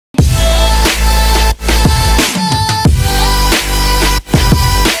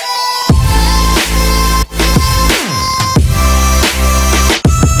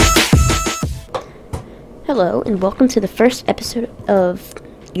and welcome to the first episode of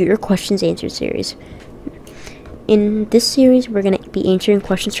your questions answered series. In this series, we're going to be answering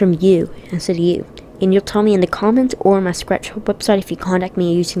questions from you instead of you, and you'll tell me in the comments or my Scratch website if you contact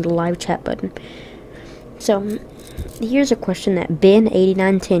me using the live chat button. So, here's a question that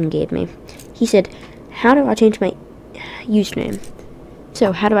Ben8910 gave me. He said, how do I change my username?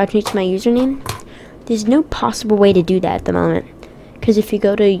 So, how do I change my username? There's no possible way to do that at the moment, because if you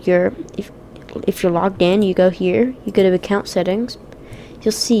go to your, if you're logged in, you go here, you go to account settings,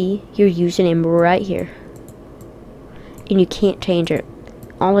 you'll see your username right here, and you can't change it.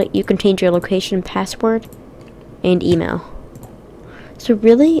 You can change your location, password, and email. So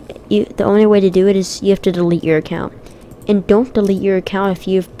really, the only way to do it is you have to delete your account. And don't delete your account if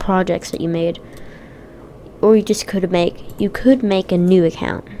you have projects that you made, or you could make a new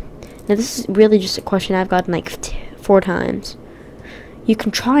account. Now this is really just a question I've gotten like 4 times. You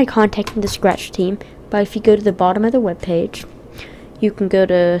can try contacting the Scratch team, but if you go to the bottom of the web page, you can go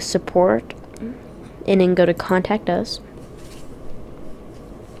to support and then go to contact us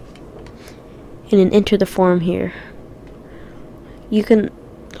and then enter the form here. You can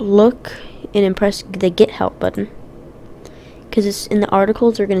look and then press the get help button, because it's in the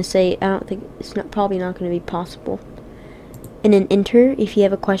articles they're going to say probably not going to be possible. And then enter if you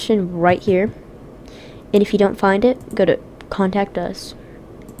have a question right here, and if you don't find it, go to contact us.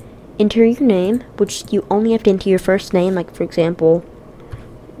 Enter your name, which you only have to enter your first name, like for example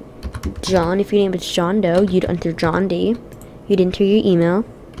John. If your name is John Doe, you'd enter John D. You'd enter your email,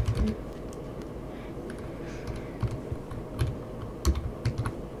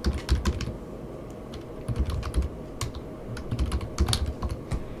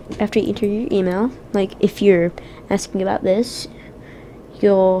 after you enter your email, like if you're asking about this,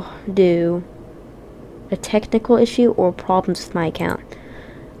 you'll do a technical issue or problems with my account.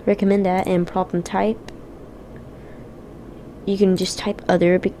 Recommend that, and problem type, you can just type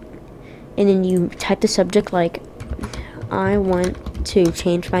other, and then you type the subject like I want to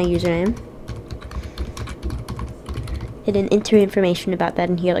change my username, and then enter information about that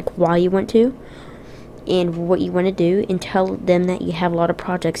in here, like why you want to and what you want to do, and tell them that you have a lot of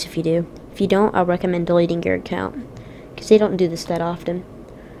projects if you do. If you don't, I'll recommend deleting your account, because they don't do this that often.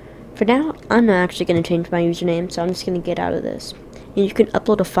 For now, I'm not actually going to change my username, so I'm just going to get out of this. And you can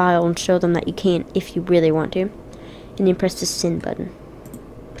upload a file and show them that you can if you really want to. And then press the send button,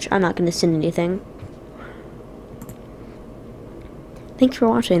 which I'm not going to send anything. Thanks for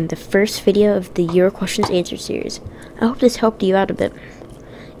watching the first video of the Your Questions Answered series. I hope this helped you out a bit.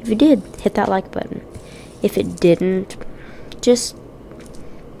 If you did, hit that like button. If it didn't,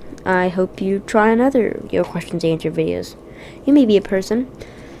 I hope you try another Your Questions Answered videos. You may be a person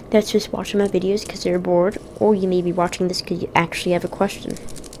that's just watching my videos because they're bored, or you may be watching this because you actually have a question.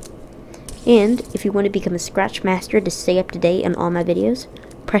 And if you want to become a Scratch master to stay up to date on all my videos,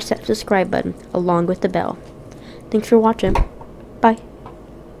 press that subscribe button along with the bell. Thanks for watching. Bye.